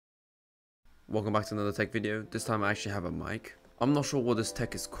welcome back to another tech video. This time I actually have a mic. I'm not sure what this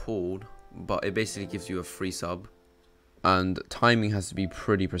tech is called, but it basically gives you a free sub. And timing has to be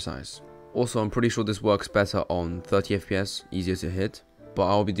pretty precise. Also, I'm pretty sure this works better on 30 FPS, easier to hit, but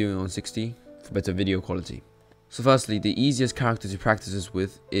I'll be doing it on 60 for better video quality. So firstly, the easiest character to practice this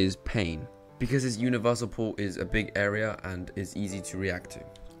with is Pain, because his universal pull is a big area and is easy to react to.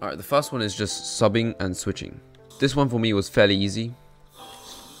 Alright, the first one is just subbing and switching. This one for me was fairly easy.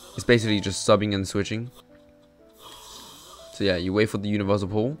 It's basically just subbing and switching. So yeah, you wait for the universal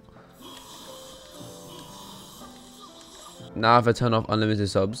pull. Now if I turn off unlimited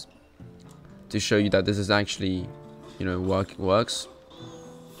subs to show you that this is actually, you know, works.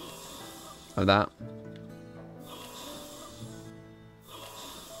 Like that.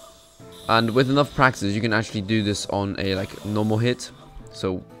 And with enough practice, you can actually do this on a normal hit.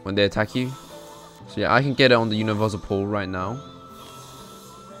 So when they attack you. So yeah, I can get it on the universal pull right now.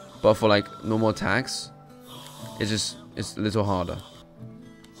 But for normal attacks, it's a little harder.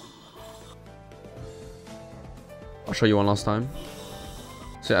 I'll show you one last time.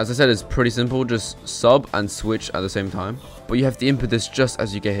 So as I said, it's pretty simple. Just sub and switch at the same time. But you have to input this just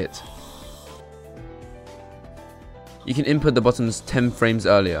as you get hit. You can input the buttons 10 frames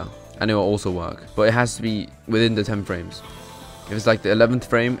earlier and it will also work. But it has to be within the 10 frames. If it's like the 11th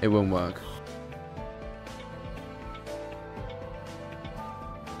frame, it won't work.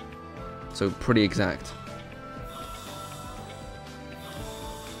 So pretty exact.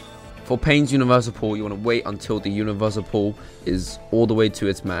 For Pain's universal pull, you want to wait until the universal pull is all the way to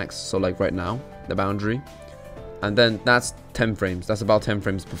its max. So like right now, the boundary. And then that's 10 frames. That's about 10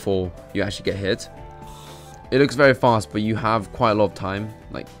 frames before you actually get hit. It looks very fast, but you have quite a lot of time,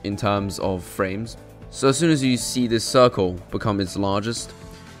 in terms of frames. So as soon as you see this circle become its largest,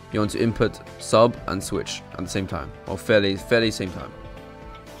 you want to input sub and switch at the same time, or fairly same time.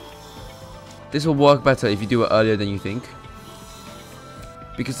 This will work better if you do it earlier than you think,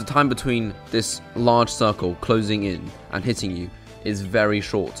 because the time between this large circle closing in and hitting you is very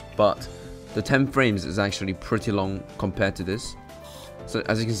short, but the 10 frames is actually pretty long compared to this. So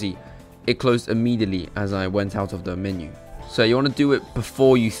as you can see, it closed immediately as I went out of the menu. So you want to do it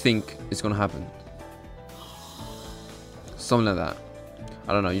before you think it's going to happen. Something like that.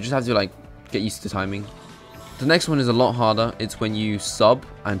 I don't know, you just have to get used to timing. The next one is a lot harder. It's when you sub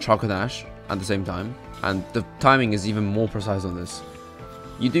and charcoal dash at the same time, and the timing is even more precise on this.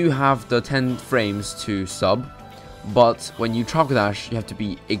 You do have the 10 frames to sub, but when you charcoal dash, you have to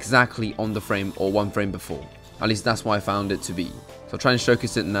be exactly on the frame or one frame before. At least that's what I found it to be. So try and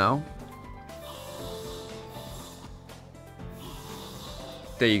showcase it now.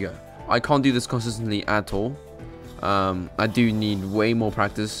 There you go. I can't do this consistently at all. I do need way more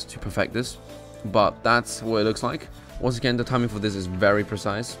practice to perfect this, but that's what it looks like. Once again, the timing for this is very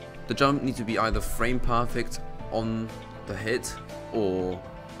precise. The jump needs to be either frame perfect on the hit or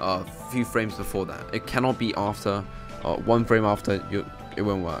a few frames before that. It cannot be after, one frame after, it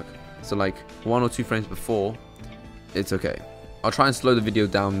won't work. So 1 or 2 frames before, it's okay. I'll try and slow the video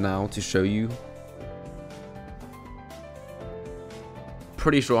down now to show you.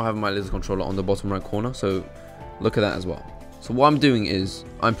 Pretty sure I have my laser controller on the bottom right corner, so look at that as well. So what I'm doing is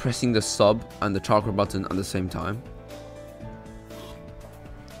I'm pressing the sub and the charcoal button at the same time,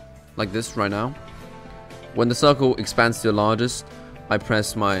 like this right now. When the circle expands to the largest, I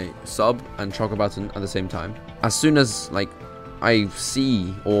press my sub and charcoal button at the same time. As soon as I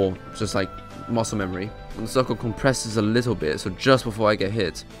see, or just muscle memory, when the circle compresses a little bit, so just before I get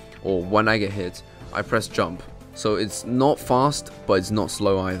hit or when I get hit, I press jump. So it's not fast, but it's not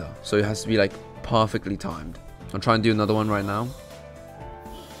slow either. So it has to be perfectly timed. I'll try and do another one right now.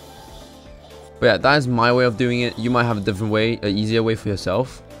 But yeah, that is my way of doing it. You might have a different way, an easier way for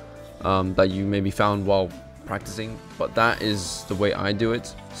yourself, that you maybe found while practicing. But that is the way I do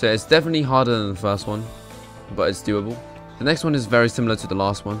it. So it's definitely harder than the first one, but it's doable. The next one is very similar to the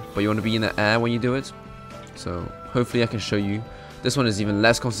last one, but you want to be in the air when you do it. So hopefully I can show you. This one is even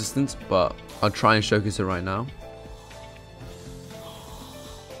less consistent, but I'll try and showcase it right now.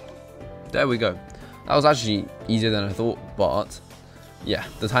 There we go. That was actually easier than I thought, but yeah,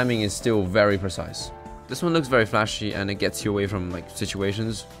 the timing is still very precise. This one looks very flashy and it gets you away from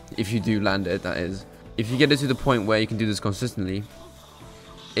situations, if you do land it, that is. If you get it to the point where you can do this consistently,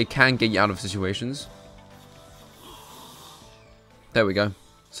 it can get you out of situations. There we go.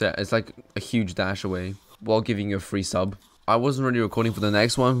 So yeah, it's a huge dash away while giving you a free sub. I wasn't really recording for the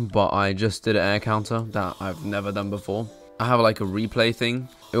next one, but I just did an air counter that I've never done before. I have a replay thing.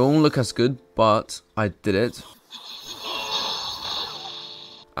 It won't look as good, but I did it.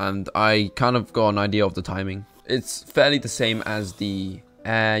 And I kind of got an idea of the timing. It's fairly the same as the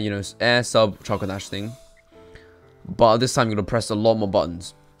air, you know, air sub chakra dash thing. But this time you're gonna press a lot more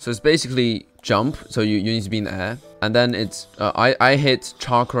buttons. So it's basically jump. So you need to be in the air, and then it's I hit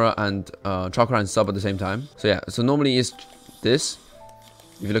chakra and sub at the same time. So yeah. So normally it's this.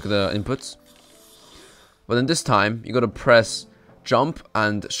 If you look at the inputs, but then this time you gotta press jump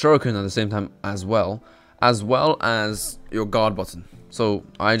and shuriken at the same time as well as your guard button. So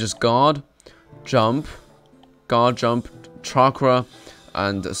I just guard, jump, chakra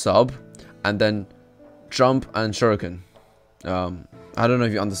and sub, and then jump and shuriken. I don't know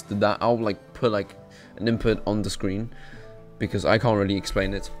if you understood that. I'll like put like an input on the screen because I can't really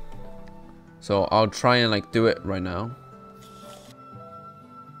explain it. So I'll try and like do it right now.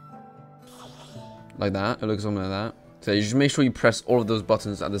 Like that. It looks something like that. So you just make sure you press all of those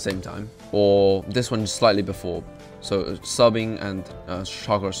buttons at the same time, or this one slightly before. So subbing and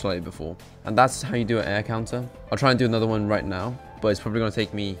chakra slightly before, and that's how you do an air counter. I'll try and do another one right now, but it's probably going to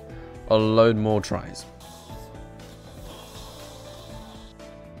take me a load more tries.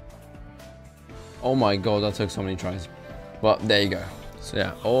 Oh my god, that took so many tries. But there you go. So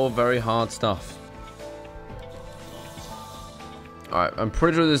yeah, all very hard stuff. Alright, I'm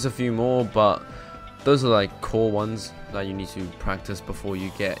pretty sure there's a few more, but those are like core ones that you need to practice before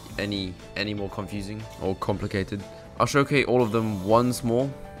you get any more confusing or complicated. I'll showcase all of them once more.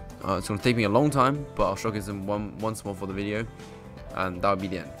 It's going to take me a long time, but I'll showcase them once more for the video, and that'll be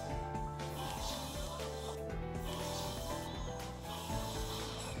the end.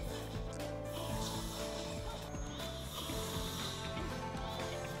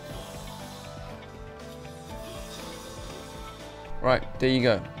 Right, there you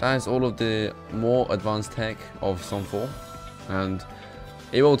go. That is all of the more advanced tech of Song 4, and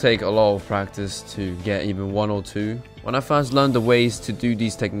it will take a lot of practice to get even one or two. When I first learned the ways to do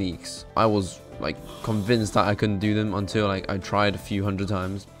these techniques, I was like convinced that I couldn't do them until like I tried a few hundred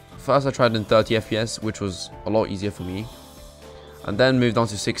times. First I tried in 30 FPS, which was a lot easier for me, and then moved on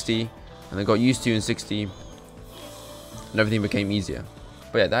to 60, and I got used to in 60, and everything became easier.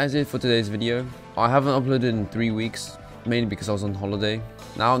 But yeah, that is it for today's video. I haven't uploaded in 3 weeks, mainly because I was on holiday.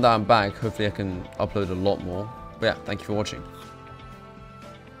 Now that I'm back, hopefully I can upload a lot more. But yeah, thank you for watching.